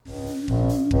Back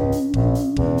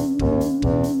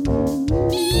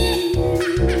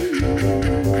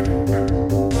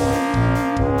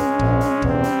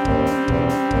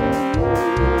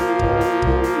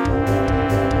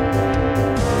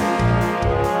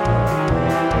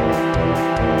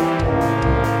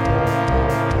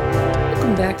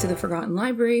to the Forgotten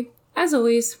Library. As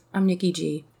always, I'm Nikki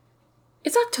G.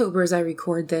 It's October as I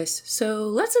record this, so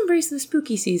let's embrace the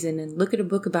spooky season and look at a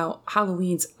book about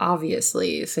Halloween's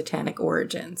obviously satanic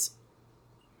origins.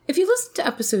 If you listened to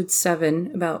episode 7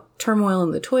 about turmoil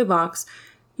in the toy box,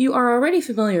 you are already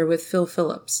familiar with Phil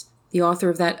Phillips, the author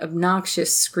of that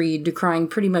obnoxious screed decrying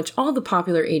pretty much all the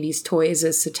popular 80s toys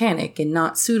as satanic and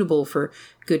not suitable for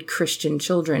good Christian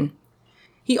children.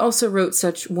 He also wrote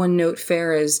such one-note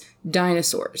fare as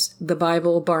Dinosaurs, The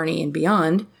Bible, Barney, and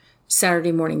Beyond,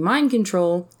 Saturday Morning Mind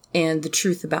Control, and The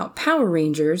Truth About Power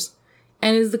Rangers,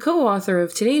 and is the co-author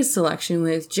of today's selection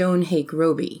with Joan Hake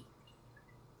Roby.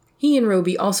 He and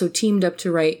Roby also teamed up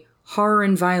to write Horror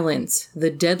and Violence,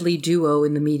 the Deadly Duo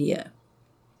in the Media.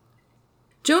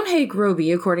 Joan Hake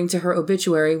Roby, according to her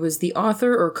obituary, was the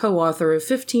author or co-author of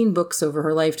 15 books over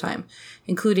her lifetime,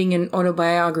 including an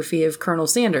autobiography of Colonel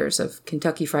Sanders of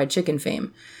Kentucky Fried Chicken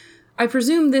fame. I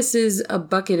presume this is a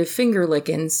bucket of finger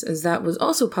lickings, as that was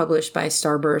also published by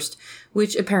Starburst,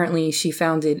 which apparently she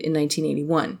founded in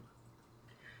 1981.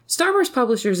 Starburst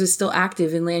Publishers is still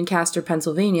active in Lancaster,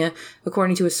 Pennsylvania,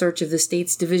 according to a search of the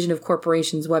state's Division of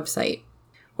Corporations website.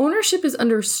 Ownership is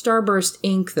under Starburst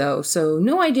Inc., though, so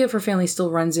no idea if her family still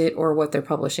runs it or what they're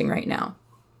publishing right now.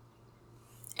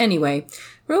 Anyway,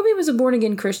 Roby was a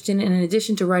born-again Christian, and in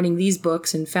addition to writing these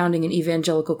books and founding an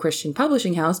evangelical Christian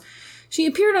publishing house, she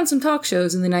appeared on some talk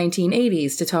shows in the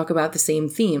 1980s to talk about the same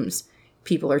themes.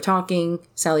 People Are Talking,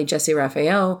 Sally Jesse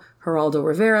Raphael, Geraldo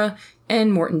Rivera,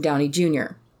 and Morton Downey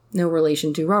Jr. No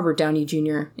relation to Robert Downey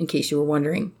Jr., in case you were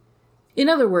wondering. In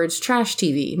other words, trash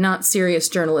TV, not serious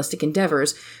journalistic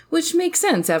endeavors, which makes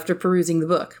sense after perusing the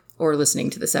book, or listening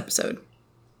to this episode.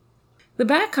 The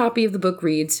back copy of the book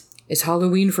reads, "Is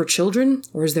Halloween for children,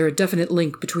 or is there a definite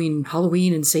link between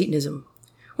Halloween and Satanism?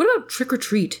 What about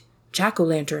trick-or-treat,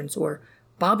 jack-o'-lanterns, or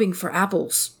bobbing for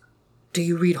apples? Do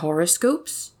you read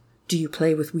horoscopes? Do you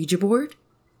play with Ouija board?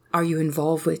 Are you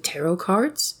involved with tarot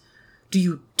cards? Do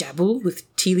you dabble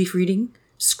with tea leaf reading,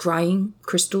 scrying,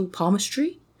 crystal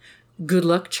palmistry? Good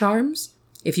luck charms?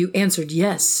 If you answered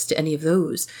yes to any of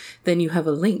those, then you have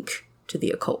a link to the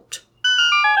occult."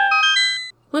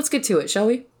 Let's get to it, shall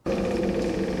we?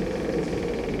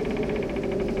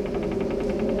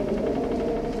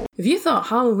 If you thought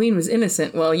Halloween was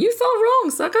innocent, well, you thought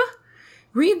wrong, sucker!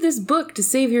 Read this book to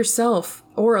save yourself,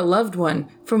 or a loved one,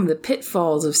 from the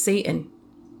pitfalls of Satan.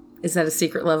 Is that a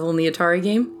secret level in the Atari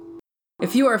game?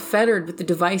 If you are fettered with the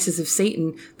devices of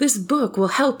Satan, this book will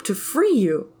help to free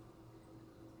you.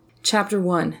 Chapter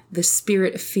 1, The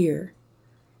Spirit of Fear.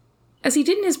 As he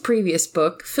did in his previous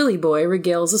book, Philly Boy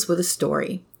regales us with a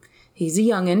story. He's a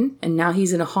young'un, and now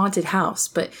he's in a haunted house,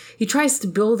 but he tries to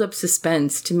build up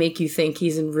suspense to make you think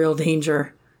he's in real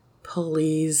danger.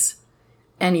 Please.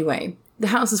 Anyway, the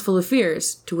house is full of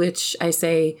fears, to which I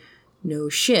say, no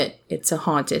shit, it's a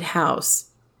haunted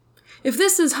house. If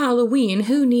this is Halloween,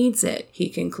 who needs it? He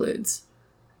concludes.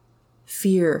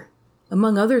 Fear.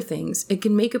 Among other things, it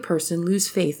can make a person lose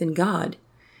faith in God.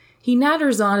 He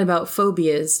natters on about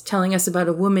phobias, telling us about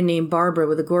a woman named Barbara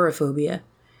with agoraphobia.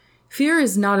 Fear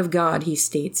is not of God, he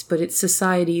states, but it's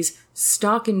society's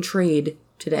stock and trade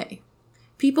today.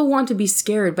 People want to be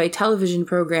scared by television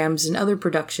programs and other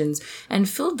productions, and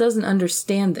Phil doesn't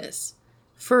understand this.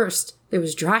 First, there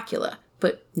was Dracula,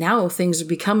 but now things are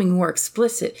becoming more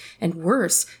explicit and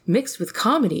worse, mixed with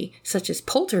comedy, such as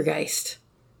Poltergeist.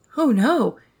 Oh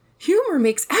no! Humor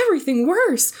makes everything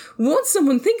worse! Won't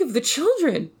someone think of the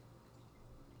children?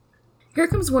 Here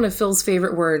comes one of Phil's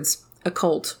favorite words,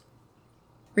 occult.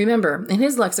 Remember, in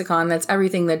his lexicon, that's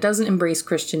everything that doesn't embrace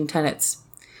Christian tenets.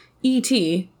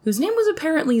 E.T., whose name was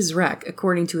apparently Zrek,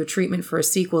 according to a treatment for a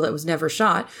sequel that was never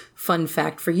shot, fun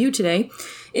fact for you today,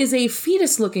 is a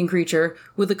fetus-looking creature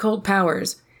with occult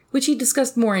powers, which he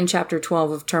discussed more in Chapter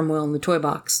 12 of Turmoil in the Toy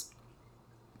Box.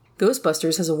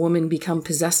 Ghostbusters has a woman become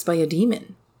possessed by a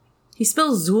demon. He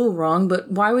spells Zool wrong,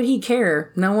 but why would he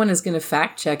care? No one is going to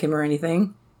fact-check him or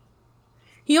anything.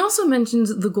 He also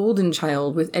mentions The Golden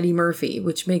Child with Eddie Murphy,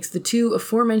 which makes the two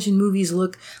aforementioned movies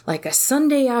look like a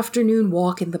Sunday afternoon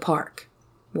walk in the park.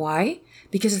 Why?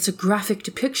 Because it's a graphic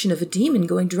depiction of a demon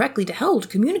going directly to hell to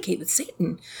communicate with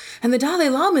Satan. And the Dalai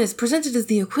Lama is presented as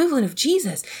the equivalent of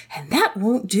Jesus, and that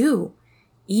won't do.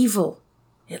 Evil.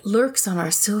 It lurks on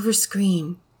our silver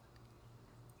screen.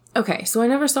 Okay, so I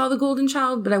never saw The Golden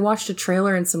Child, but I watched a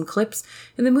trailer and some clips,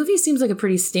 and the movie seems like a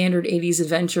pretty standard 80s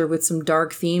adventure with some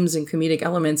dark themes and comedic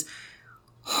elements.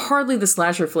 Hardly the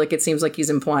slasher flick it seems like he's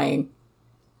implying.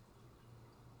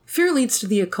 Fear leads to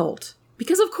the occult.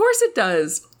 Because of course it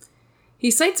does! He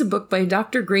cites a book by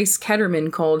Dr. Grace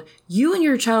Ketterman called You and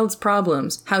Your Child's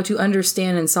Problems, How to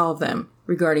Understand and Solve Them,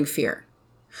 regarding fear.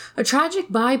 A tragic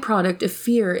byproduct of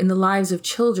fear in the lives of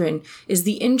children is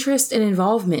the interest and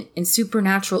involvement in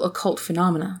supernatural occult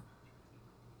phenomena.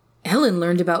 Ellen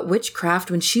learned about witchcraft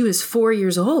when she was 4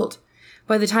 years old.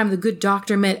 By the time the good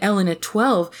doctor met Ellen at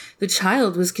 12, the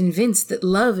child was convinced that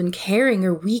love and caring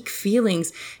are weak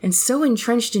feelings and so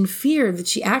entrenched in fear that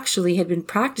she actually had been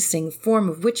practicing a form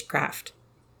of witchcraft.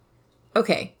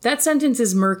 Okay, that sentence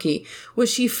is murky. Was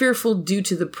she fearful due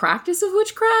to the practice of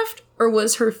witchcraft, or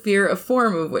was her fear a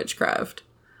form of witchcraft?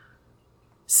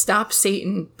 Stop,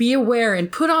 Satan, be aware,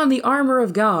 and put on the armor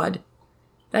of God.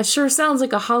 That sure sounds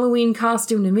like a Halloween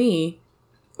costume to me.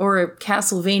 Or a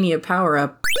Castlevania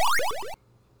power-up.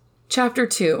 Chapter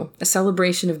 2, A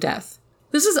Celebration of Death.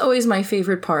 This is always my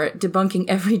favorite part, debunking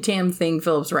every damn thing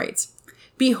Phillips writes.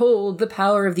 Behold the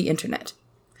power of the internet.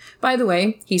 By the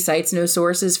way, he cites no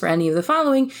sources for any of the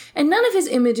following, and none of his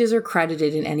images are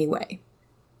credited in any way.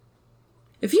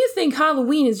 If you think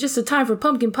Halloween is just a time for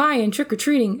pumpkin pie and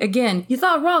trick-or-treating, again, you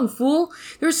thought wrong, fool.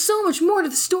 There's so much more to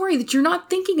the story that you're not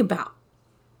thinking about.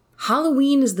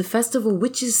 Halloween is the festival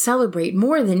witches celebrate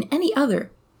more than any other.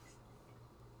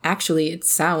 Actually,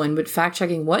 it's Samhain, but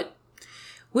fact-checking what?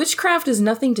 Witchcraft is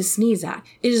nothing to sneeze at.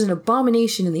 It is an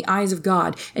abomination in the eyes of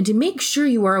God, and to make sure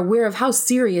you are aware of how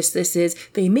serious this is,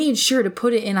 they made sure to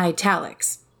put it in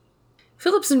italics.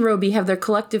 Phillips and Roby have their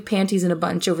collective panties in a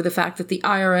bunch over the fact that the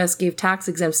IRS gave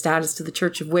tax-exempt status to the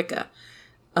Church of Wicca.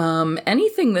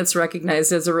 Anything that's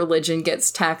recognized as a religion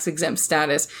gets tax-exempt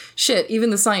status. Shit, even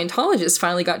the Scientologists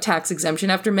finally got tax exemption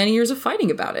after many years of fighting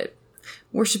about it.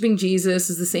 Worshipping Jesus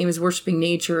is the same as worshipping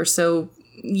nature, so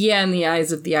yeah, in the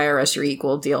eyes of the IRS, you're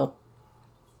equal deal.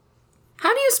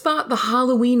 How do you spot the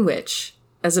Halloween witch,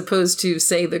 as opposed to,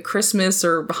 say, the Christmas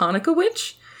or Hanukkah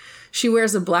witch? She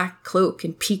wears a black cloak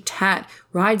and peaked hat,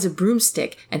 rides a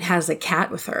broomstick, and has a cat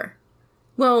with her.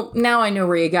 Well, now I know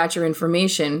where you got your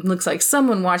information. Looks like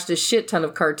someone watched a shit ton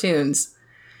of cartoons.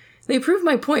 They prove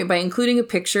my point by including a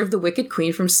picture of the Wicked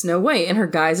Queen from Snow White in her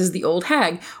guise as the old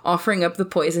hag, offering up the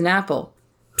poison apple.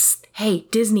 Psst, hey,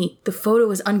 Disney, the photo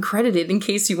is uncredited in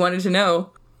case you wanted to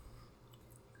know.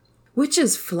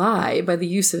 Witches fly by the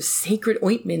use of sacred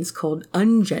ointments called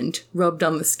unguent rubbed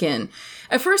on the skin.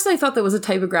 At first I thought that was a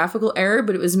typographical error,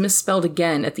 but it was misspelled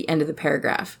again at the end of the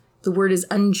paragraph. The word is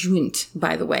unguent,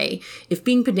 by the way. If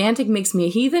being pedantic makes me a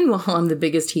heathen, well, I'm the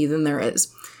biggest heathen there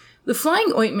is. The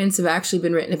flying ointments have actually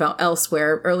been written about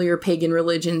elsewhere. Earlier pagan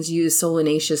religions used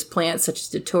solanaceous plants such as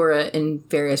datura in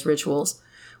various rituals.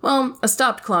 Well, a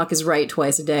stopped clock is right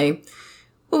twice a day.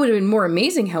 What would have been more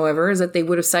amazing, however, is that they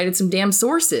would have cited some damn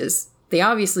sources. They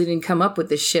obviously didn't come up with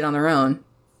this shit on their own.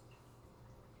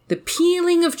 The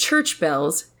pealing of church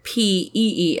bells,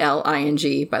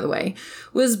 P-E-E-L-I-N-G, by the way,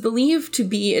 was believed to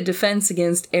be a defense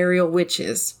against aerial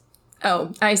witches.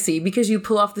 Oh, I see, because you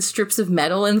pull off the strips of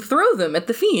metal and throw them at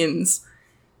the fiends.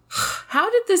 How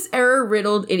did this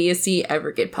error-riddled idiocy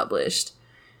ever get published?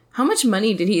 How much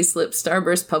money did he slip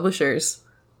Starburst publishers?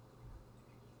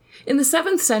 In the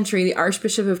 7th century, the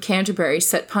Archbishop of Canterbury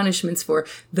set punishments for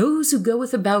those who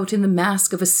goeth about in the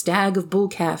mask of a stag of bull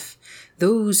calf,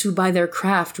 those who by their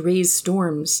craft raise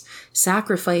storms,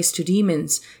 sacrifice to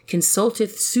demons,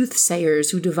 consulteth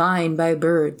soothsayers who divine by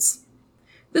birds.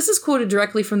 This is quoted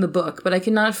directly from the book, but I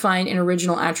cannot find an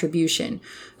original attribution.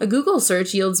 A Google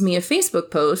search yields me a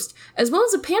Facebook post, as well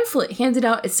as a pamphlet handed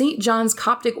out at St. John's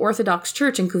Coptic Orthodox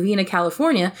Church in Covina,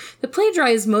 California, that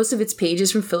plagiarized most of its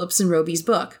pages from Phillips and Roby's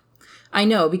book. I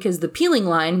know, because the peeling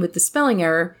line with the spelling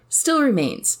error still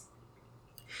remains.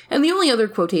 And the only other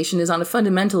quotation is on a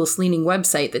fundamentalist-leaning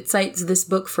website that cites this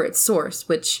book for its source,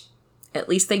 which, at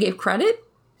least they gave credit,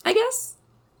 I guess?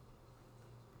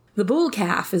 The bull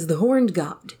calf is the horned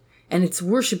god, and it's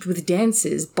worshipped with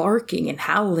dances, barking, and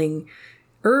howling.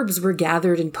 Herbs were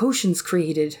gathered and potions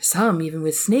created, some even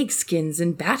with snake skins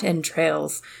and bat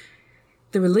entrails.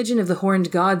 The religion of the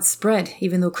horned god spread,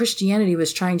 even though Christianity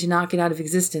was trying to knock it out of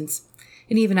existence.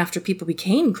 And even after people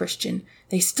became Christian,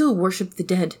 they still worshipped the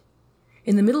dead.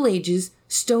 In the Middle Ages,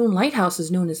 stone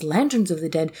lighthouses known as lanterns of the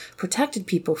dead protected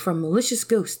people from malicious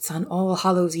ghosts on All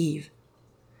Hallows' Eve.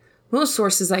 Most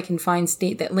sources I can find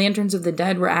state that lanterns of the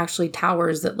dead were actually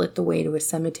towers that lit the way to a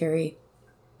cemetery.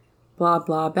 Blah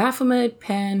blah, Baphomet,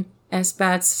 Pan,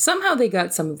 Esbats, somehow they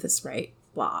got some of this right.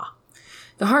 Blah.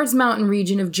 The Harz Mountain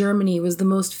region of Germany was the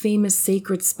most famous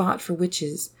sacred spot for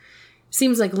witches.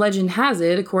 Seems like legend has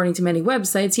it, according to many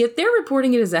websites, yet they're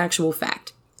reporting it as actual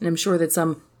fact. And I'm sure that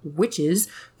some witches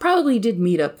probably did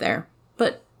meet up there.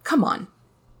 But come on.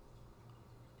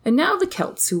 And now the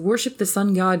Celts, who worship the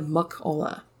sun god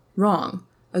Muck-Ola. Wrong.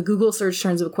 A Google search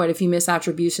turns up quite a few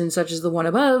misattributions such as the one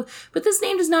above, but this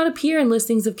name does not appear in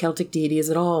listings of Celtic deities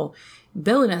at all.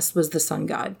 Belenus was the sun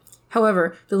god.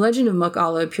 However, the legend of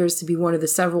Muck-Ola appears to be one of the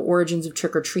several origins of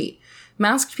trick-or-treat.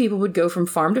 Masked people would go from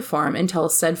farm to farm and tell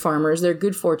said farmers their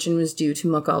good fortune was due to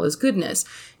Muck-Ola's goodness.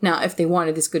 Now, if they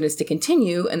wanted this goodness to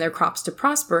continue and their crops to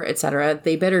prosper, etc.,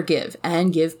 they better give,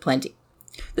 and give plenty.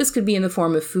 This could be in the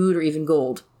form of food or even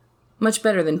gold. Much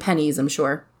better than pennies, I'm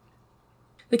sure.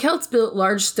 The Celts built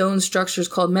large stone structures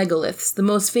called megaliths, the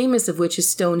most famous of which is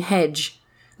Stonehenge,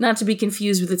 not to be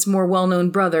confused with its more well-known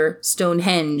brother,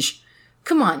 Stonehenge.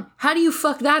 Come on, how do you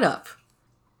fuck that up?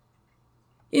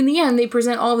 In the end, they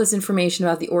present all this information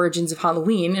about the origins of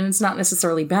Halloween, and it's not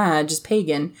necessarily bad, just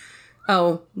pagan.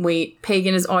 Oh, wait,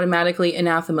 pagan is automatically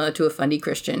anathema to a fundy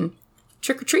Christian.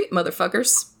 Trick or treat,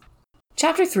 motherfuckers.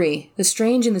 Chapter 3, The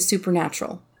Strange and the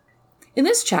Supernatural. In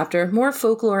this chapter, more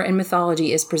folklore and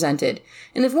mythology is presented,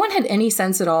 and if one had any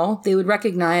sense at all, they would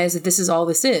recognize that this is all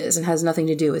this is and has nothing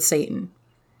to do with Satan.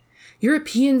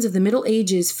 Europeans of the Middle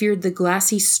Ages feared the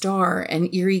glassy star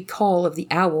and eerie call of the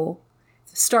owl.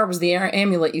 The star was the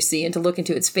amulet, you see, and to look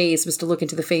into its face was to look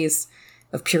into the face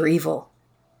of pure evil.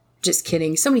 Just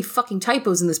kidding. So many fucking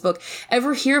typos in this book.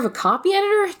 Ever hear of a copy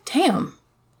editor? Damn.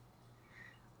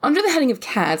 Under the heading of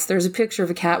cats, there's a picture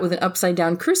of a cat with an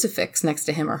upside-down crucifix next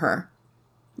to him or her.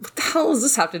 What the hell does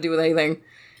this have to do with anything?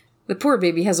 The poor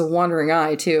baby has a wandering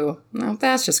eye, too. No,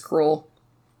 that's just cruel.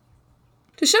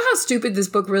 To show how stupid this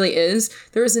book really is,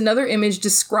 there is another image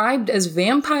described as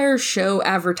vampire show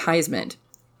advertisement.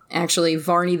 Actually,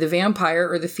 Varney the Vampire,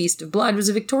 or The Feast of Blood, was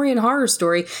a Victorian horror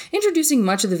story introducing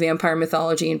much of the vampire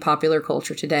mythology in popular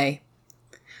culture today.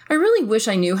 I really wish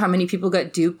I knew how many people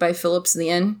got duped by Phillips in the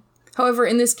end. However,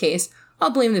 in this case, I'll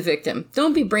blame the victim.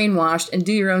 Don't be brainwashed and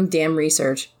do your own damn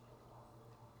research.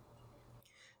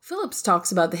 Phillips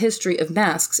talks about the history of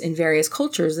masks in various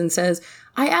cultures and says,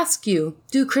 I ask you,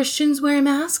 do Christians wear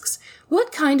masks?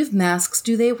 What kind of masks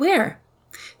do they wear?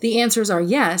 The answers are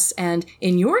yes, and,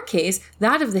 in your case,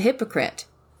 that of the hypocrite.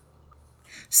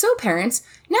 So, parents,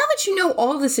 now that you know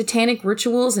all the satanic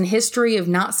rituals and history of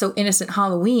not-so-innocent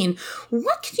Halloween,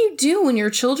 what can you do when your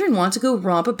children want to go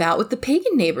romp about with the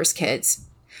pagan neighbors' kids?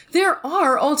 There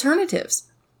are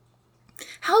alternatives.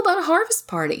 How about a harvest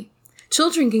party?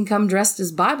 Children can come dressed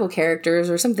as Bible characters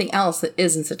or something else that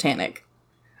isn't satanic.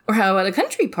 Or how about a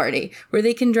country party where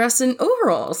they can dress in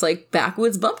overalls like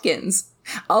backwoods bumpkins?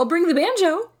 I'll bring the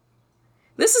banjo.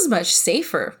 This is much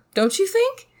safer, don't you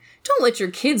think? Don't let your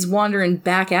kids wander in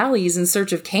back alleys in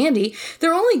search of candy.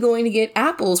 They're only going to get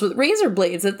apples with razor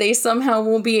blades that they somehow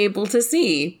won't be able to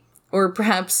see. Or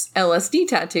perhaps LSD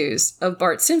tattoos of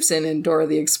Bart Simpson and Dora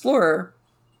the Explorer.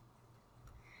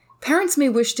 Parents may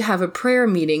wish to have a prayer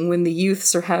meeting when the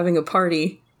youths are having a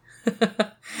party.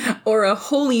 Or a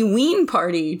Holy Ween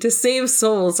party to save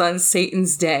souls on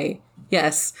Satan's day.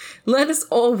 Yes, let us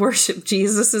all worship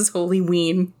Jesus' Holy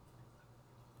Ween.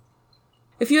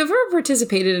 If you have ever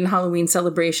participated in Halloween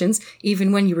celebrations,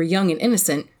 even when you were young and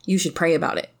innocent, you should pray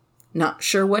about it. Not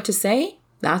sure what to say?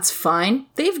 That's fine.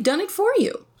 They've done it for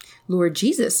you. Lord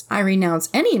Jesus, I renounce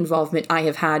any involvement I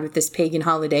have had with this pagan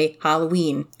holiday,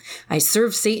 Halloween. I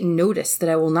serve Satan notice that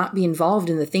I will not be involved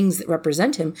in the things that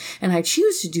represent him, and I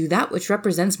choose to do that which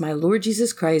represents my Lord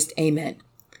Jesus Christ. Amen.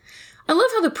 I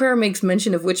love how the prayer makes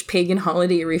mention of which pagan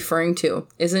holiday you're referring to.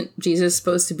 Isn't Jesus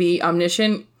supposed to be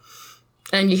omniscient?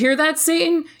 And you hear that,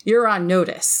 Satan? You're on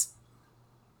notice.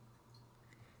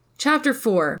 Chapter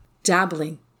 4.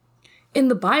 Dabbling. In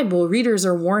the Bible, readers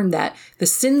are warned that the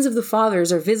sins of the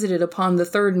fathers are visited upon the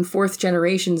third and fourth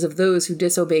generations of those who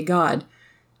disobey God.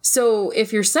 So,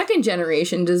 if you're second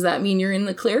generation, does that mean you're in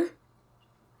the clear?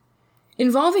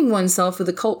 Involving oneself with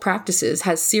occult practices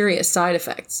has serious side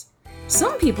effects.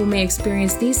 Some people may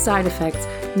experience these side effects: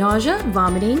 nausea,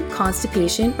 vomiting,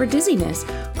 constipation, or dizziness.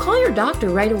 Call your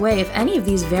doctor right away if any of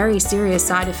these very serious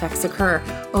side effects occur: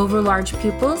 overlarge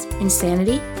pupils,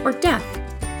 insanity, or death.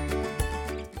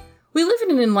 We live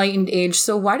in an enlightened age,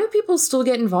 so why do people still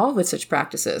get involved with such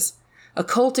practices?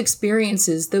 Occult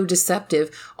experiences, though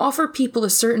deceptive, offer people a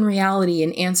certain reality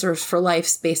and answers for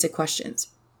life's basic questions.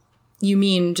 You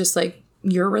mean just like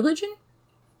your religion?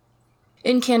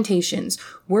 Incantations.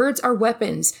 Words are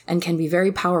weapons and can be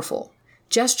very powerful.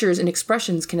 Gestures and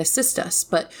expressions can assist us,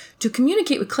 but to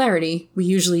communicate with clarity, we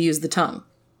usually use the tongue.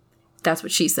 That's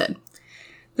what she said.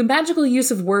 The magical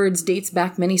use of words dates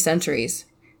back many centuries.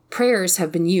 Prayers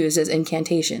have been used as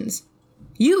incantations.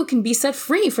 You can be set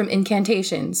free from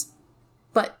incantations.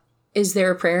 But is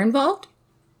there a prayer involved?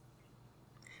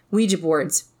 Ouija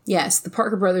boards. Yes, the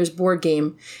Parker Brothers board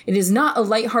game. It is not a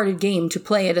lighthearted game to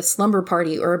play at a slumber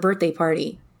party or a birthday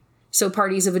party. So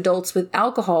parties of adults with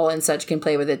alcohol and such can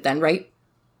play with it then, right?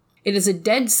 It is a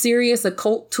dead serious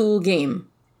occult tool game.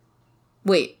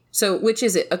 Wait, so which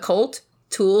is it? Occult,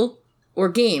 tool, or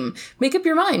game? Make up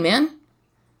your mind, man.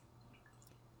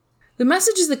 The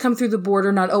messages that come through the board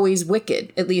are not always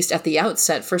wicked, at least at the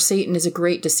outset, for Satan is a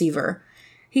great deceiver.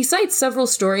 He cites several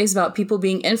stories about people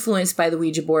being influenced by the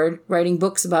Ouija board, writing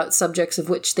books about subjects of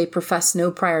which they profess no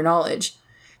prior knowledge.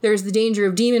 There is the danger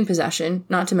of demon possession,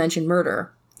 not to mention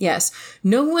murder. Yes,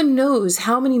 no one knows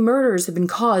how many murders have been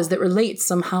caused that relate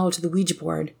somehow to the Ouija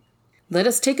board. Let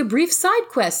us take a brief side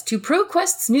quest to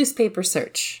ProQuest's newspaper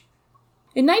search.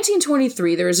 In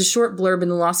 1923, there is a short blurb in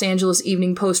the Los Angeles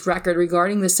Evening Post Record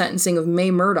regarding the sentencing of Mae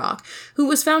Murdoch, who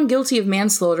was found guilty of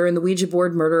manslaughter in the Ouija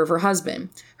board murder of her husband.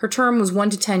 Her term was 1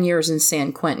 to 10 years in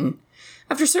San Quentin.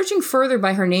 After searching further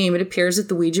by her name, it appears that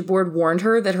the Ouija board warned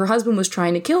her that her husband was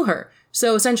trying to kill her,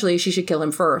 so essentially she should kill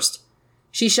him first.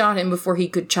 She shot him before he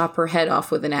could chop her head off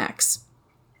with an axe.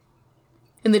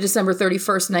 In the December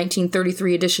 31st,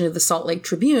 1933 edition of the Salt Lake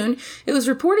Tribune, it was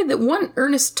reported that one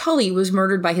Ernest Tully was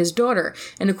murdered by his daughter,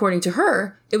 and according to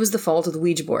her, it was the fault of the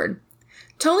Ouija board.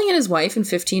 Tully and his wife and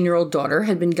 15-year-old daughter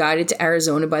had been guided to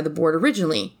Arizona by the board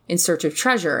originally, in search of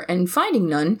treasure, and finding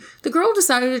none, the girl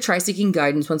decided to try seeking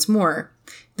guidance once more.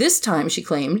 This time, she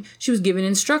claimed, she was given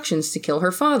instructions to kill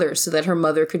her father so that her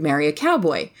mother could marry a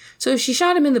cowboy, so she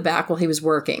shot him in the back while he was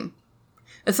working.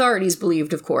 Authorities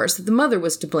believed, of course, that the mother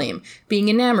was to blame, being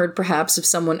enamored perhaps of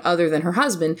someone other than her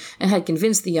husband, and had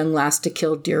convinced the young lass to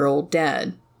kill dear old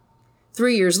dad.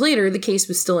 3 years later, the case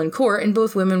was still in court, and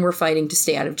both women were fighting to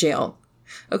stay out of jail.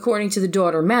 According to the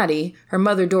daughter Maddie, her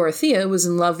mother Dorothea was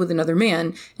in love with another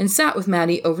man, and sat with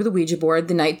Maddie over the Ouija board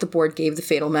the night the board gave the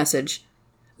fatal message.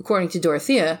 According to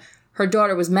Dorothea, her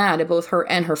daughter was mad at both her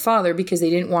and her father because they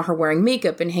didn't want her wearing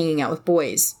makeup and hanging out with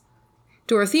boys.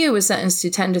 Dorothea was sentenced to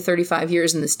 10 to 35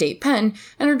 years in the state pen,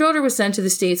 and her daughter was sent to the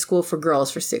state school for girls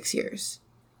for 6 years.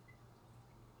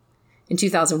 In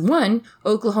 2001,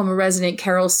 Oklahoma resident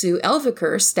Carol Sue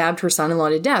Elviker stabbed her son-in-law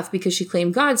to death because she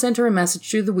claimed God sent her a message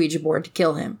through the Ouija board to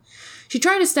kill him. She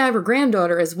tried to stab her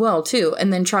granddaughter as well, too,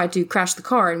 and then tried to crash the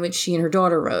car in which she and her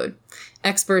daughter rode.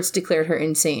 Experts declared her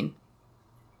insane.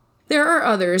 There are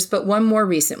others, but one more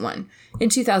recent one. In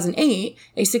 2008,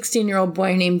 a 16-year-old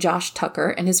boy named Josh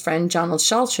Tucker and his friend Donald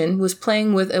Shulchin was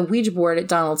playing with a Ouija board at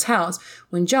Donald's house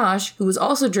when Josh, who was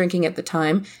also drinking at the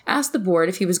time, asked the board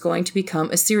if he was going to become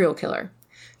a serial killer.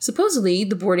 Supposedly,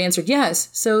 the board answered yes,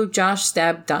 so Josh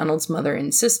stabbed Donald's mother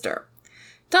and sister.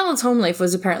 Donald's home life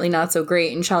was apparently not so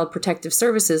great, and Child Protective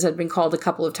Services had been called a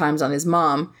couple of times on his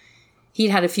mom.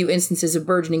 He'd had a few instances of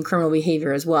burgeoning criminal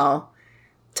behavior as well.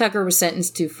 Tucker was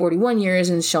sentenced to 41 years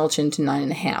and Shulchin to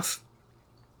 9.5.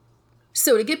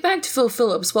 So, to get back to Phil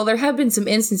Phillips, while there have been some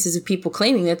instances of people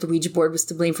claiming that the Ouija board was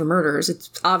to blame for murders, it's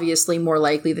obviously more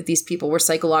likely that these people were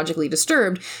psychologically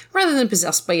disturbed rather than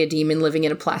possessed by a demon living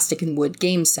in a plastic and wood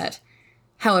game set.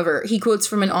 However, he quotes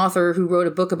from an author who wrote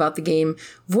a book about the game,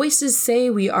 "Voices say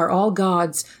we are all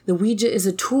gods. The Ouija is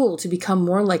a tool to become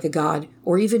more like a god,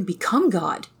 or even become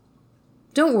God."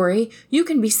 Don't worry, you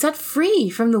can be set free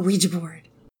from the Ouija board.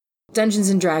 Dungeons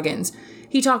and Dragons.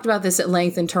 He talked about this at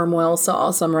length in Turmoil, so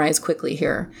I'll summarize quickly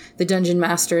here. The Dungeon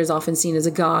Master is often seen as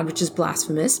a god, which is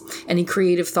blasphemous. Any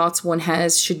creative thoughts one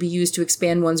has should be used to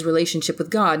expand one's relationship with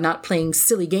God, not playing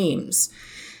silly games.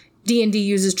 D&D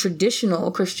uses traditional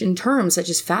Christian terms such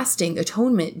as fasting,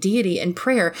 atonement, deity, and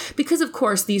prayer, because of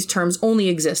course these terms only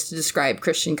exist to describe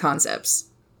Christian concepts.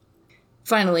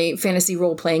 Finally, fantasy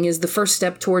role-playing is the first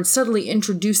step towards subtly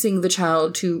introducing the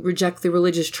child to reject the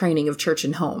religious training of church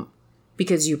and home.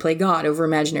 Because you play God over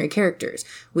imaginary characters,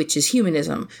 which is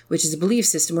humanism, which is a belief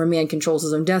system where man controls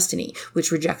his own destiny,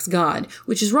 which rejects God,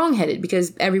 which is wrong-headed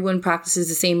because everyone practices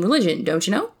the same religion, don't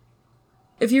you know?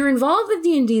 If you're involved with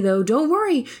D&D, though, don't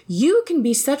worry, you can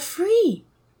be set free.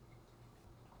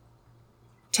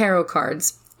 Tarot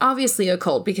cards. Obviously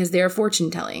occult because they are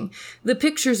fortune-telling. The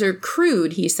pictures are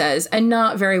crude, he says, and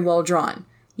not very well drawn.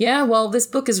 Yeah, well, this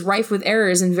book is rife with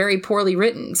errors and very poorly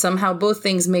written. Somehow both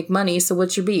things make money, so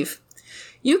what's your beef?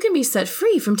 You can be set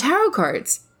free from tarot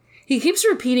cards. He keeps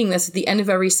repeating this at the end of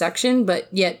every section, but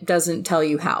yet doesn't tell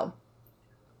you how.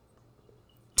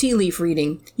 Tea leaf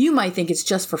reading. You might think it's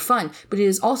just for fun, but it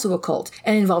is also occult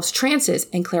and involves trances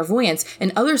and clairvoyance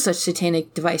and other such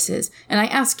satanic devices. And I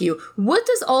ask you, what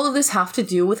does all of this have to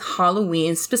do with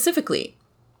Halloween specifically?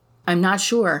 I'm not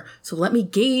sure, so let me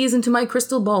gaze into my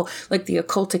crystal ball like the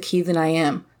occultic heathen I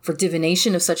am, for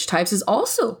divination of such types is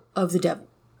also of the devil.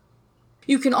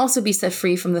 You can also be set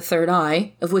free from the third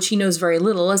eye, of which he knows very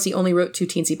little as he only wrote 2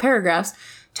 teensy paragraphs,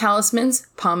 talismans,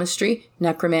 palmistry,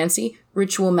 necromancy,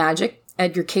 ritual magic,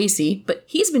 Edgar Casey, but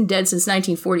he's been dead since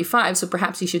 1945, so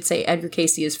perhaps you should say Edgar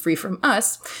Casey is free from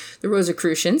us, the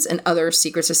Rosicrucians and other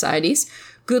secret societies,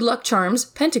 good luck charms,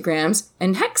 pentagrams,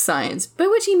 and hex signs, by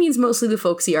which he means mostly the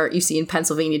folksy art you see in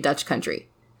Pennsylvania Dutch country.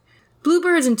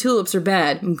 Bluebirds and tulips are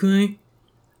bad, okay?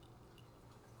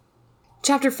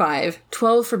 Chapter 5,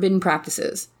 12 Forbidden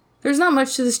Practices. There's not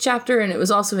much to this chapter, and it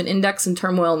was also an index and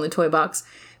turmoil in the toy box.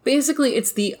 Basically,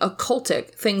 it's the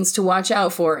occultic things to watch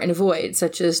out for and avoid,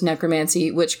 such as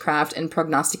necromancy, witchcraft, and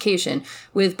prognostication,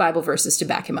 with Bible verses to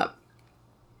back him up.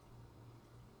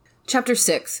 Chapter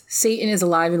 6, Satan is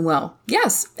alive and well.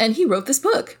 Yes, and he wrote this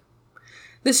book.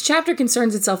 This chapter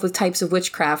concerns itself with types of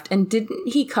witchcraft, and didn't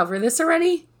he cover this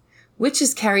already?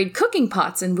 Witches carried cooking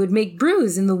pots and would make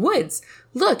brews in the woods.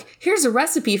 Look, here's a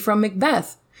recipe from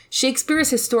Macbeth.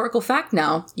 Shakespeare's historical fact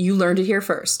now. You learned it here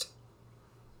first.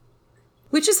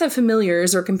 Witches have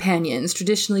familiars or companions,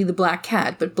 traditionally the black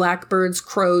cat, but blackbirds,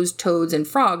 crows, toads, and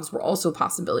frogs were also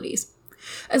possibilities.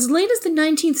 As late as the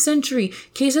 19th century,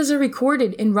 cases are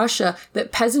recorded in Russia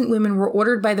that peasant women were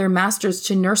ordered by their masters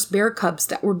to nurse bear cubs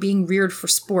that were being reared for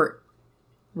sport.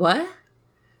 What?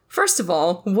 First of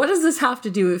all, what does this have to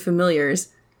do with familiars?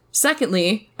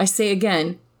 Secondly, I say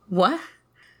again, what?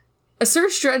 A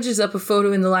search dredges up a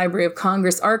photo in the Library of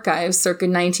Congress archives circa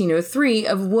 1903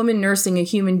 of a woman nursing a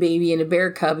human baby and a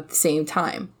bear cub at the same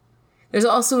time. There's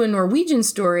also a Norwegian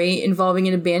story involving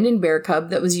an abandoned bear cub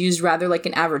that was used rather like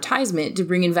an advertisement to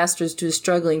bring investors to a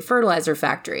struggling fertilizer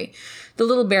factory. The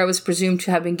little bear was presumed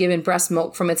to have been given breast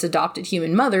milk from its adopted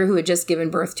human mother who had just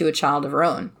given birth to a child of her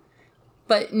own.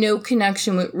 But no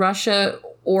connection with Russia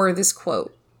or this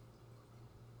quote.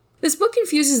 This book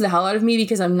confuses the hell out of me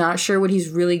because I'm not sure what he's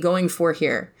really going for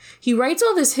here. He writes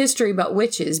all this history about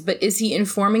witches, but is he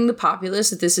informing the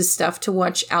populace that this is stuff to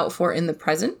watch out for in the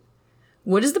present?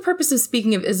 What is the purpose of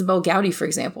speaking of Isabelle Gaudy, for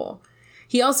example?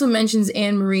 He also mentions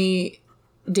Anne-Marie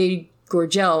de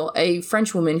Gourgel, a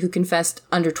French woman who confessed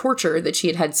under torture that she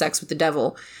had had sex with the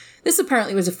devil. This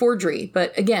apparently was a forgery,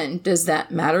 but again, does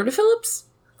that matter to Phillips?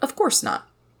 Of course not.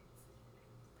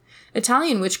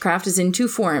 Italian witchcraft is in 2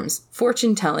 forms,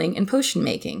 fortune-telling and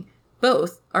potion-making.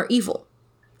 Both are evil.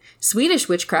 Swedish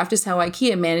witchcraft is how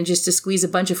IKEA manages to squeeze a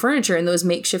bunch of furniture in those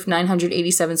makeshift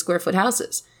 987-square-foot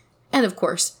houses. And of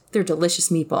course, their delicious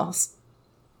meatballs.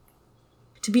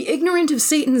 To be ignorant of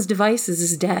Satan's devices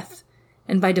is death,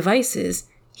 and by devices,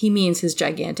 he means his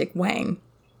gigantic wang.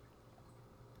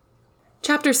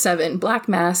 Chapter 7, Black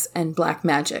Mass and Black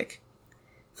Magic.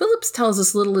 Phillips tells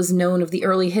us little is known of the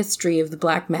early history of the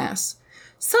Black Mass.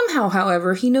 Somehow,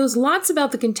 however, he knows lots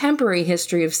about the contemporary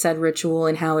history of said ritual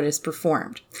and how it is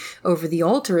performed. Over the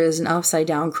altar is an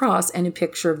upside-down cross and a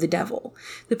picture of the devil.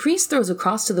 The priest throws a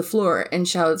cross to the floor and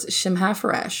shouts Shem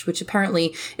HaFaresh, which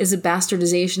apparently is a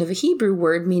bastardization of a Hebrew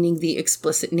word meaning the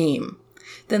explicit name.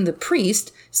 Then the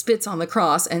priest spits on the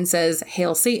cross and says,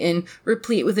 Hail Satan,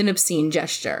 replete with an obscene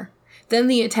gesture. Then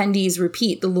the attendees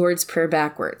repeat the Lord's Prayer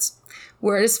backwards.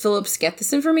 Where does Phillips get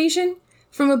this information?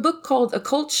 From a book called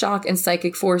Occult Shock and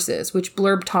Psychic Forces, which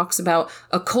blurb talks about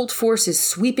occult forces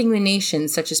sweeping the nation,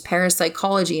 such as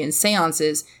parapsychology and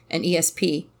seances and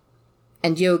ESP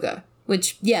and yoga,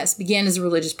 which, yes, began as a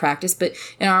religious practice, but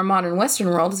in our modern Western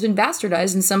world has been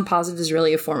bastardized and some posit is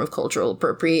really a form of cultural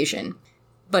appropriation.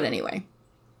 But anyway.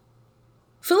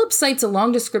 Phillips cites a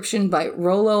long description by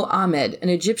Rollo Ahmed, an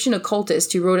Egyptian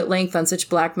occultist who wrote at length on such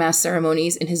black mass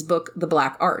ceremonies in his book The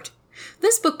Black Art.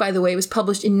 This book, by the way, was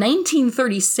published in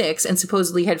 1936 and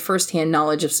supposedly had first-hand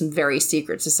knowledge of some very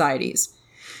secret societies.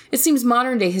 It seems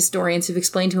modern-day historians have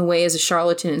explained him away as a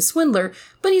charlatan and swindler,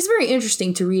 but he's very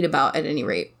interesting to read about at any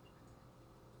rate.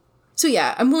 So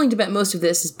yeah, I'm willing to bet most of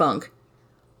this is bunk.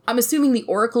 I'm assuming the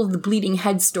Oracle of the Bleeding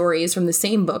Head story is from the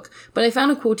same book, but I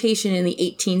found a quotation in the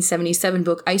 1877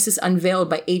 book Isis Unveiled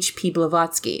by H.P.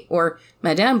 Blavatsky, or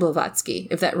Madame Blavatsky,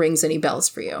 if that rings any bells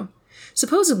for you.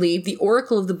 Supposedly, the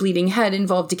Oracle of the Bleeding Head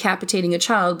involved decapitating a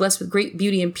child blessed with great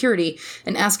beauty and purity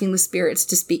and asking the spirits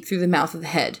to speak through the mouth of the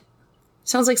head.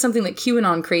 Sounds like something that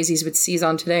QAnon crazies would seize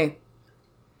on today.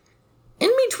 In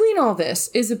between all this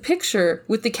is a picture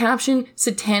with the caption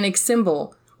Satanic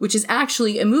Symbol, which is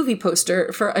actually a movie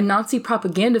poster for a Nazi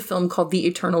propaganda film called The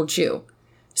Eternal Jew.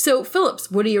 So, Phillips,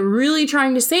 what are you really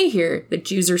trying to say here? That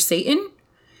Jews are Satan?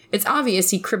 It's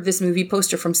obvious he cribbed this movie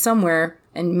poster from somewhere,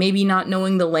 and maybe not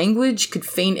knowing the language could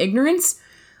feign ignorance.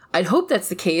 I'd hope that's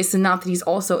the case, and not that he's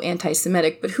also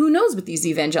anti-Semitic, but who knows with these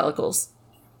evangelicals?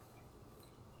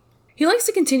 He likes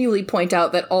to continually point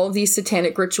out that all of these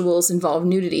satanic rituals involve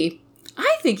nudity.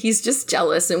 I think he's just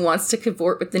jealous and wants to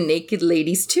cavort with the naked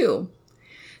ladies too.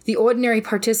 The ordinary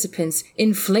participants,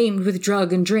 inflamed with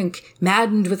drug and drink,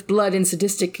 maddened with blood and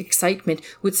sadistic excitement,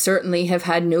 would certainly have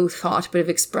had no thought but of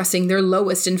expressing their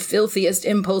lowest and filthiest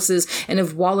impulses and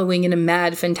of wallowing in a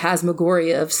mad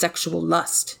phantasmagoria of sexual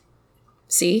lust.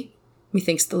 See?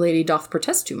 Methinks the lady doth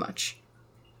protest too much.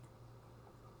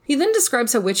 He then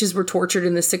describes how witches were tortured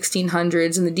in the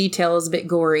 1600s, and the detail is a bit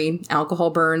gory. Alcohol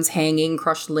burns, hanging,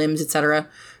 crushed limbs, etc.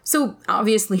 So,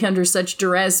 obviously, under such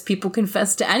duress, people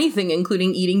confessed to anything,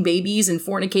 including eating babies and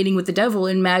fornicating with the devil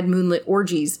in mad moonlit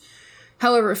orgies.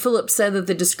 However, Philip said that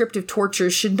the descriptive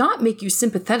tortures should not make you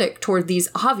sympathetic toward these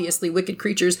obviously wicked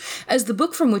creatures, as the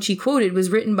book from which he quoted was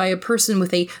written by a person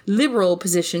with a liberal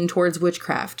position towards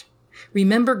witchcraft.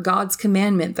 Remember God's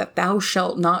commandment that thou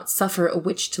shalt not suffer a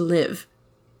witch to live.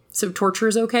 So torture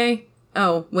is okay?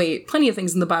 Oh, wait, plenty of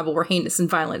things in the Bible were heinous and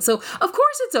violent, so of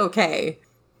course it's okay!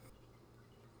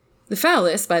 The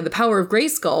phallus, by the power of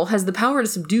Grayskull, has the power to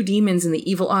subdue demons in the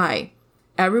evil eye.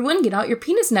 Everyone get out your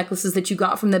penis necklaces that you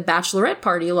got from the bachelorette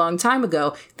party a long time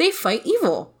ago. They fight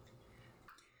evil.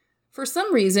 For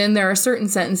some reason, there are certain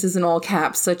sentences in all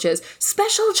caps, such as,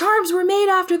 "Special charms were made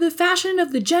after the fashion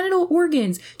of the genital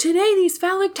organs. Today these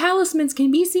phallic talismans can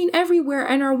be seen everywhere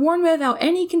and are worn without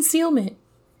any concealment."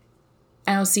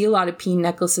 I don't see a lot of peen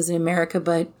necklaces in America,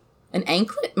 but an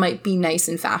anklet might be nice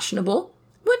and fashionable.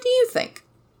 What do you think?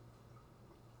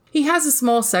 He has a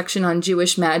small section on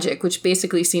Jewish magic, which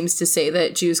basically seems to say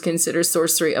that Jews consider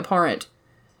sorcery abhorrent.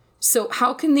 So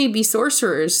how can they be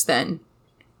sorcerers, then?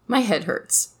 My head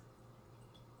hurts.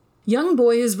 Young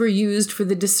boys were used for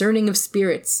the discerning of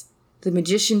spirits. The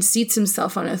magician seats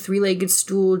himself on a three-legged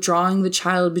stool, drawing the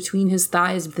child between his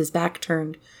thighs with his back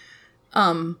turned.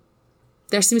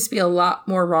 There seems to be a lot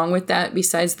more wrong with that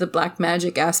besides the black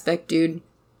magic aspect, dude.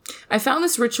 I found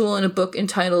this ritual in a book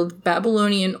entitled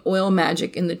Babylonian Oil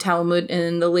Magic in the Talmud and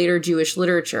in the later Jewish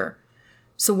literature.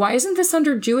 So why isn't this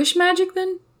under Jewish magic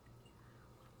then?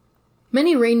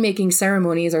 Many rainmaking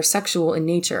ceremonies are sexual in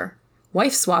nature.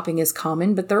 Wife swapping is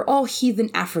common, but they're all heathen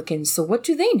Africans, so what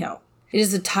do they know? It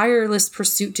is a tireless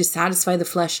pursuit to satisfy the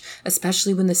flesh,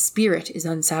 especially when the spirit is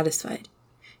unsatisfied.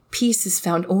 Peace is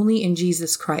found only in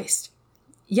Jesus Christ.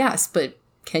 Yes, but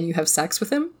can you have sex with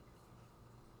him?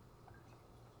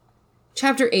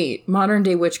 Chapter 8,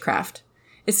 Modern-Day Witchcraft.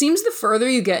 It seems the further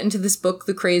you get into this book,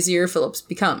 the crazier Phillips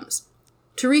becomes.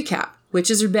 To recap,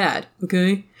 witches are bad,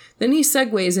 okay? Then he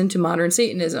segues into modern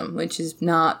Satanism, which is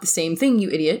not the same thing, you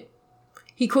idiot.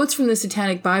 He quotes from the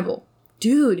Satanic Bible.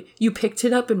 Dude, you picked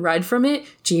it up and read from it?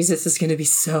 Jesus is gonna be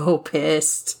so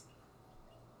pissed.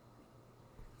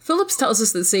 Phillips tells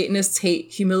us that Satanists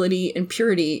hate humility and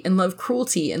purity and love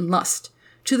cruelty and lust.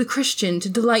 To the Christian, to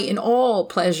delight in all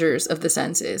pleasures of the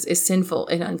senses is sinful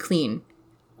and unclean.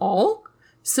 All?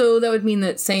 So that would mean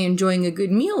that, say, enjoying a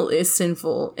good meal is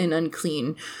sinful and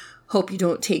unclean. Hope you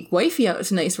don't take wifey out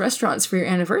to nice restaurants for your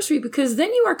anniversary, because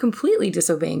then you are completely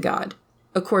disobeying God.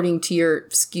 According to your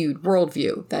skewed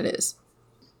worldview, that is.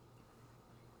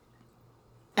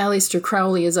 Aleister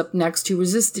Crowley is up next, who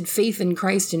resisted faith in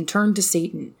Christ and turned to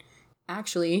Satan.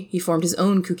 Actually, he formed his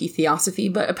own kooky theosophy,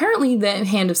 but apparently the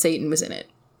hand of Satan was in it.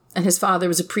 And his father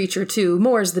was a preacher too,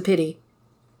 more's the pity.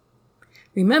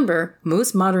 Remember,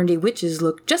 most modern-day witches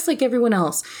look just like everyone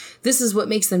else. This is what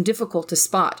makes them difficult to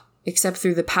spot, except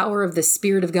through the power of the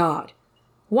Spirit of God.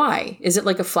 Why? Is it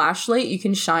like a flashlight you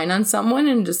can shine on someone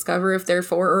and discover if they're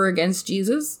for or against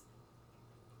Jesus?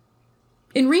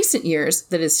 In recent years,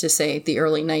 that is to say, the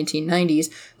early 1990s,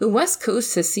 the West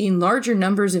Coast has seen larger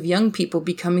numbers of young people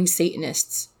becoming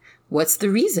Satanists. What's the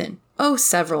reason? Oh,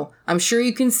 several. I'm sure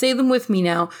you can say them with me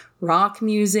now. Rock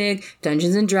music,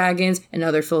 Dungeons and Dragons, and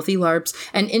other filthy LARPs,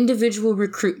 and individual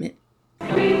recruitment.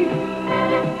 Be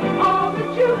all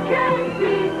that you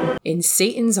can be. In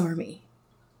Satan's army.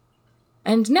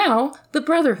 And now, the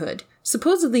Brotherhood.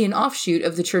 Supposedly an offshoot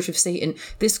of the Church of Satan,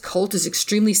 this cult is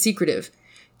extremely secretive.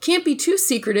 Can't be too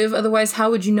secretive, otherwise how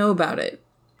would you know about it?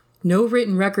 No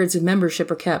written records of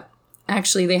membership are kept.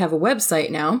 Actually, they have a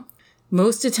website now.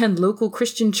 Most attend local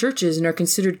Christian churches and are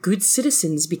considered good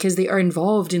citizens because they are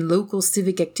involved in local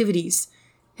civic activities.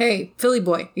 Hey, Philly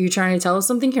boy, are you trying to tell us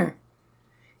something here?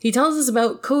 He tells us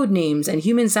about code names and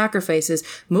human sacrifices,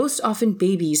 most often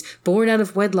babies, born out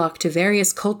of wedlock to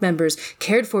various cult members,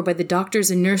 cared for by the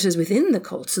doctors and nurses within the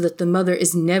cult so that the mother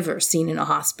is never seen in a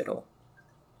hospital.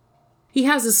 He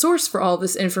has a source for all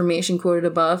this information quoted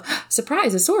above.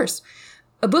 Surprise, a source!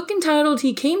 A book entitled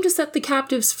He Came to Set the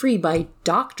Captives Free by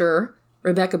Dr.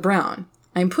 Rebecca Brown.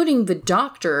 I'm putting the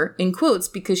doctor in quotes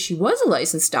because she was a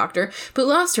licensed doctor, but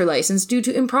lost her license due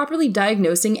to improperly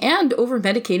diagnosing and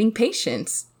over-medicating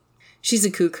patients. She's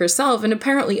a kook herself and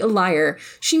apparently a liar.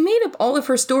 She made up all of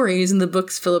her stories in the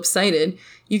books Philip cited.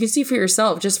 You can see for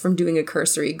yourself just from doing a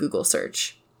cursory Google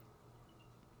search.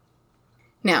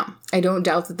 Now, I don't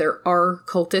doubt that there are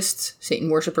cultists, Satan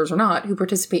worshippers or not, who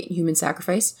participate in human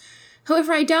sacrifice.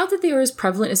 However, I doubt that they are as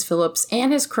prevalent as Phillips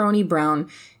and his crony Brown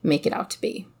make it out to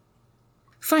be.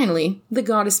 Finally, the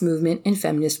goddess movement and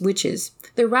feminist witches.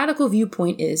 Their radical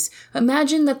viewpoint is,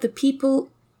 imagine that the people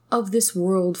of this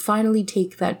world finally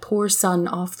take that poor son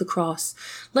off the cross.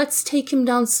 Let's take him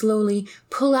down slowly,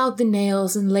 pull out the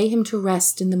nails, and lay him to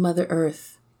rest in the Mother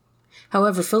Earth.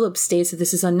 However, Philip states that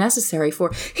this is unnecessary,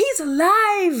 for he's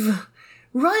alive!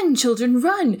 Run, children,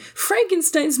 run!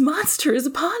 Frankenstein's monster is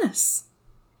upon us!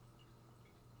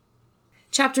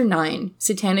 Chapter 9,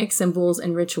 Satanic Symbols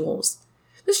and Rituals.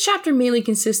 This chapter mainly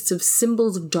consists of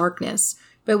symbols of darkness,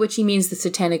 by which he means the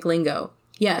satanic lingo.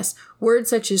 Yes, words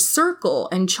such as circle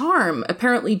and charm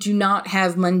apparently do not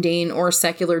have mundane or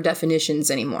secular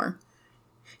definitions anymore.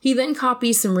 He then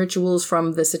copies some rituals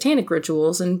from the satanic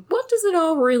rituals, and what does it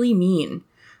all really mean?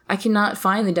 I cannot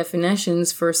find the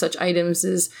definitions for such items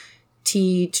as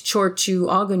Ti Chorchu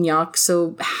Agonyak,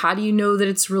 so how do you know that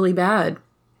it's really bad?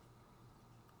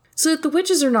 So that the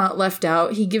witches are not left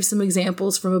out, he gives some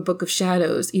examples from a Book of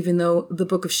Shadows, even though the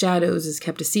Book of Shadows is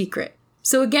kept a secret.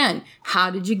 So again,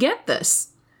 how did you get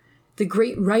this? The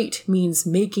Great Rite means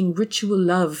making ritual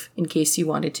love, in case you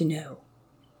wanted to know.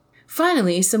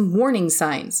 Finally, some warning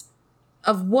signs.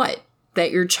 Of what?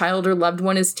 That your child or loved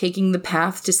one is taking the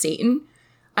path to Satan?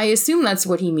 I assume that's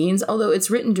what he means, although it's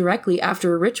written directly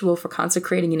after a ritual for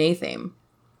consecrating an athame.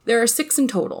 There are 6 in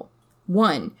total.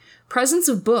 1. Presence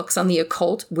of books on the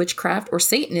occult, witchcraft, or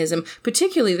Satanism,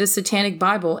 particularly the Satanic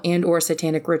Bible and or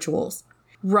satanic rituals.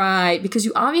 Right, because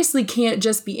you obviously can't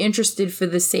just be interested for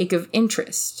the sake of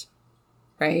interest.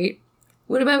 Right?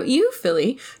 What about you,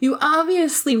 Philly? You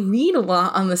obviously read a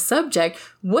lot on the subject.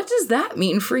 What does that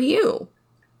mean for you?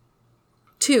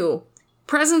 2.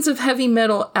 Presence of heavy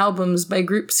metal albums by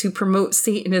groups who promote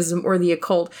Satanism or the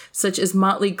occult, such as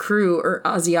Motley Crue or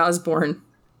Ozzy Osbourne.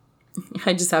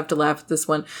 I just have to laugh at this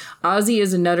one. Ozzy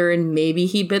is a nutter and maybe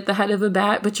he bit the head of a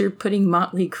bat, but you're putting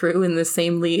Motley Crue in the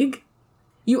same league?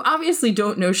 You obviously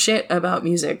don't know shit about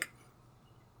music.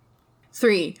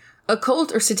 3.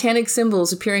 Occult or satanic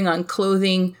symbols appearing on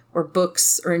clothing or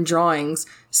books or in drawings.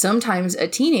 Sometimes a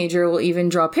teenager will even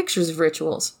draw pictures of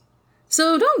rituals.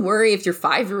 So don't worry if your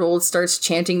 5-year-old starts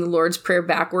chanting the Lord's Prayer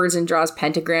backwards and draws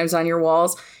pentagrams on your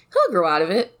walls. He'll grow out of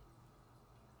it.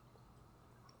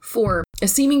 4. A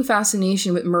seeming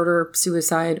fascination with murder,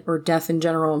 suicide, or death in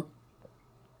general.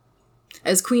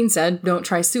 As Queen said, don't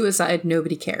try suicide,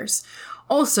 nobody cares.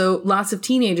 Also, lots of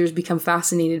teenagers become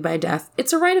fascinated by death.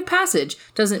 It's a rite of passage.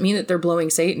 Doesn't mean that they're blowing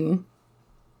Satan.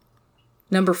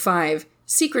 Number 5.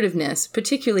 Secretiveness,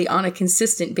 particularly on a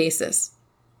consistent basis.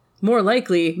 More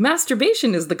likely,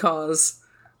 masturbation is the cause.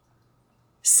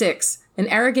 6. An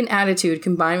arrogant attitude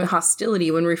combined with hostility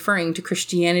when referring to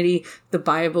Christianity, the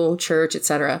Bible, church,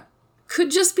 etc. Could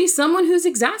just be someone who's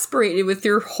exasperated with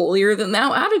your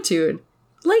holier-than-thou attitude.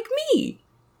 Like me.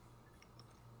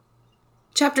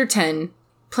 Chapter 10.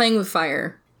 Playing with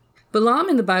fire. Balaam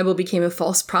in the Bible became a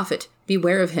false prophet.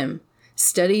 Beware of him.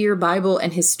 Study your Bible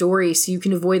and his story so you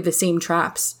can avoid the same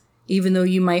traps, even though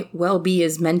you might well be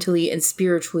as mentally and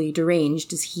spiritually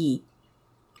deranged as he.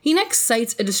 He next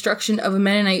cites a destruction of a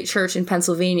Mennonite church in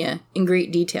Pennsylvania in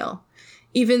great detail.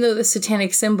 Even though the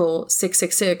satanic symbol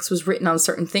 666 was written on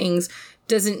certain things,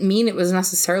 doesn't mean it was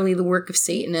necessarily the work of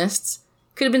Satanists.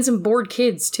 Could have been some bored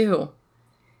kids, too.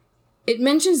 It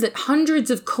mentions that hundreds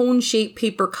of cone-shaped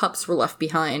paper cups were left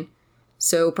behind.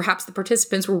 So perhaps the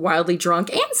participants were wildly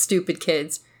drunk and stupid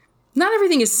kids. Not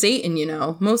everything is Satan, you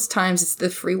know. Most times it's the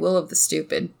free will of the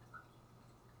stupid.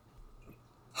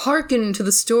 Hearken to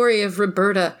the story of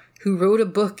Roberta, who wrote a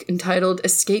book entitled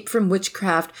Escape from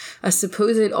Witchcraft, a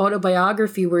supposed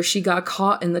autobiography where she got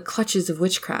caught in the clutches of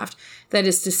witchcraft. That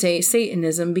is to say,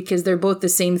 Satanism, because they're both the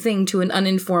same thing to an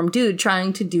uninformed dude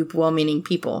trying to dupe well-meaning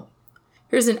people.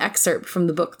 Here's an excerpt from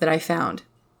the book that I found.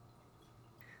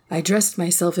 I dressed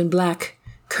myself in black,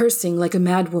 cursing like a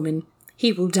madwoman.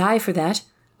 He will die for that.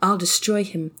 I'll destroy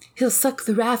him. He'll suck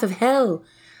the wrath of hell.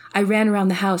 I ran around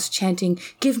the house chanting,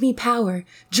 "Give me power,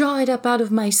 draw it up out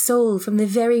of my soul from the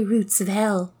very roots of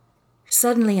hell."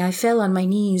 Suddenly I fell on my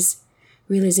knees.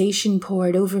 Realization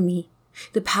poured over me.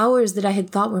 The powers that I had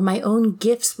thought were my own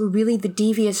gifts were really the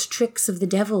devious tricks of the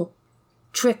devil.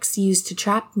 Tricks used to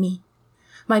trap me.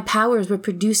 My powers were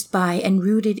produced by and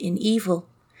rooted in evil.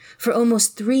 For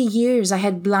almost 3 years I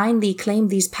had blindly claimed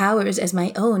these powers as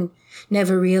my own,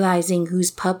 never realizing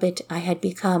whose puppet I had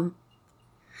become.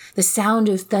 The sound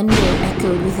of thunder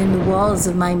echoed within the walls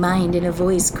of my mind, and a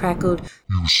voice crackled,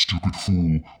 "You stupid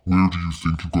fool, where do you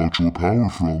think you got your power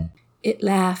from?" It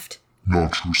laughed.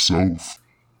 "Not yourself."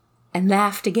 And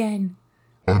laughed again.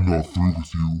 "I'm not through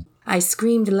with you." I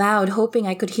screamed aloud, hoping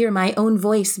I could hear my own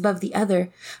voice above the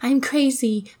other. "I'm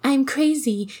crazy! I'm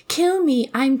crazy! Kill me!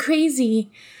 I'm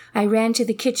crazy!" I ran to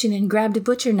the kitchen and grabbed a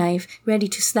butcher knife, ready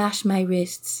to slash my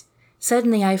wrists.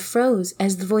 Suddenly I froze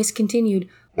as the voice continued,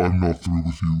 "I'm not through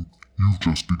with you. You've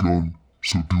just begun,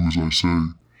 so do as I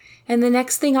say." And the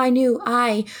next thing I knew,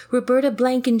 I, Roberta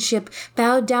Blankenship,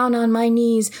 bowed down on my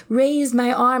knees, raised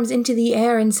my arms into the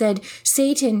air and said,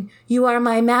 "Satan, you are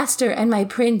my master and my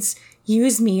prince.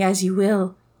 Use me as you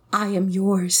will. I am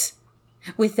yours."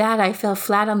 With that, I fell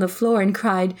flat on the floor and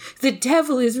cried, "The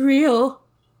devil is real!"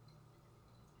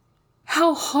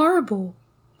 How horrible.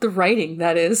 The writing,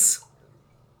 that is.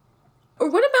 Or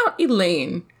what about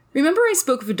Elaine? Remember I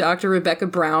spoke of a Dr. Rebecca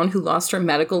Brown who lost her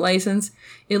medical license?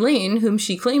 Elaine, whom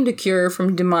she claimed to cure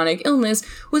from demonic illness,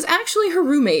 was actually her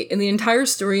roommate, and the entire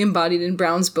story embodied in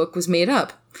Brown's book was made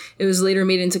up. It was later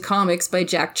made into comics by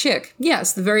Jack Chick.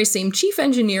 Yes, the very same chief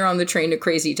engineer on the train to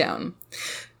Crazy Town.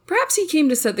 Perhaps he came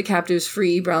to set the captives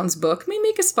free. Brown's book may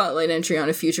make a spotlight entry on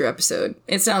a future episode.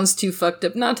 It sounds too fucked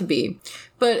up not to be.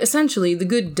 But essentially, the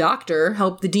good doctor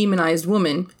helped the demonized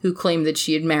woman, who claimed that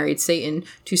she had married Satan,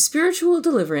 to spiritual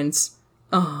deliverance.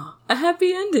 Ah, a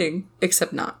happy ending.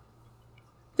 Except not.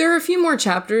 There are a few more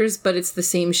chapters, but it's the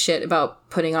same shit about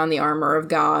putting on the armor of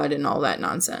God and all that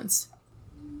nonsense.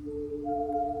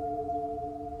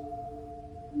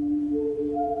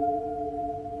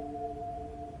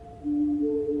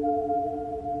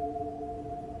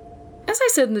 As I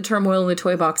said in the Turmoil in the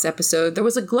Toy Box episode, there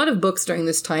was a glut of books during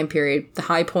this time period, the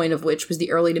high point of which was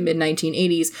the early to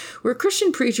mid-1980s, where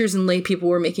Christian preachers and lay people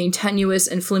were making tenuous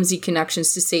and flimsy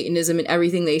connections to Satanism in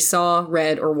everything they saw,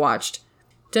 read, or watched.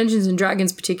 Dungeons &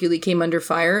 Dragons particularly came under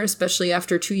fire, especially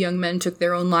after 2 young men took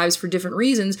their own lives for different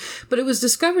reasons, but it was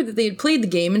discovered that they had played the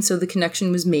game, and so the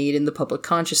connection was made in the public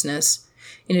consciousness.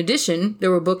 In addition, there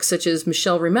were books such as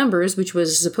Michelle Remembers, which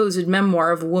was a supposed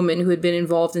memoir of a woman who had been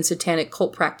involved in satanic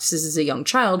cult practices as a young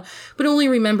child, but only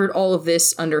remembered all of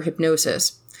this under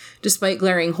hypnosis. Despite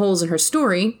glaring holes in her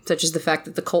story, such as the fact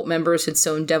that the cult members had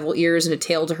sewn devil ears and a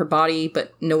tail to her body,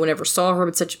 but no one ever saw her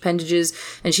with such appendages,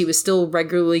 and she was still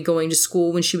regularly going to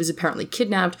school when she was apparently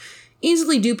kidnapped,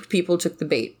 easily duped people took the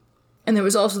bait. And there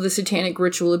was also the satanic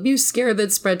ritual abuse scare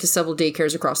that spread to several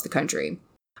daycares across the country.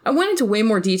 I went into way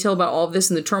more detail about all of this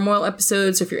in the Turmoil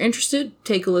episode, so if you're interested,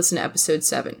 take a listen to episode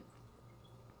 7.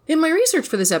 In my research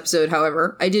for this episode,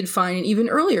 however, I did find an even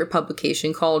earlier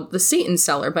publication called The Satan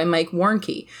Seller by Mike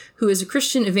Warnke, who is a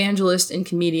Christian evangelist and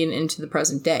comedian into the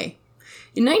present day.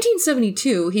 In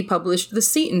 1972, he published The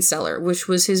Satan Seller, which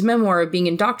was his memoir of being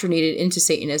indoctrinated into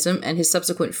Satanism and his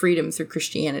subsequent freedom through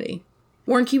Christianity.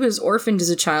 Warnke was orphaned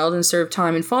as a child and served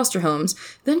time in foster homes,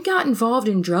 then got involved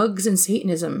in drugs and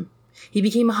Satanism. He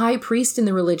became a high priest in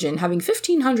the religion, having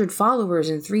 1,500 followers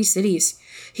in 3 cities.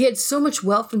 He had so much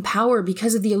wealth and power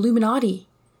because of the Illuminati.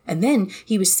 And then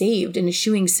he was saved, and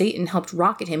eschewing Satan helped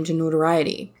rocket him to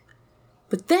notoriety.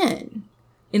 But then,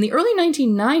 in the early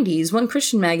 1990s, one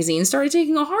Christian magazine started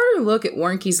taking a harder look at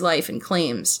Warnke's life and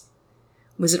claims.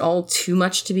 Was it all too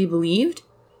much to be believed?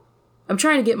 I'm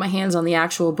trying to get my hands on the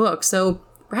actual book, so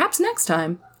perhaps next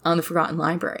time on The Forgotten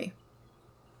Library.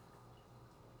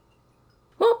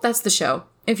 Well, that's the show.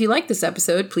 If you like this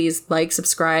episode, please like,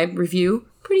 subscribe, review,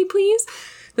 pretty please.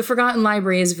 The Forgotten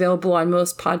Library is available on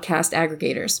most podcast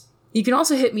aggregators. You can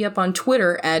also hit me up on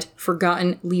Twitter at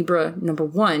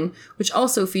ForgottenLibra1, which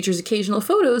also features occasional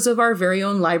photos of our very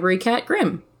own library cat,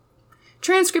 Grim.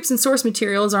 Transcripts and source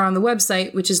materials are on the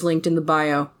website, which is linked in the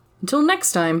bio. Until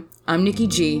next time, I'm Nikki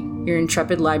G, your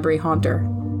intrepid library haunter.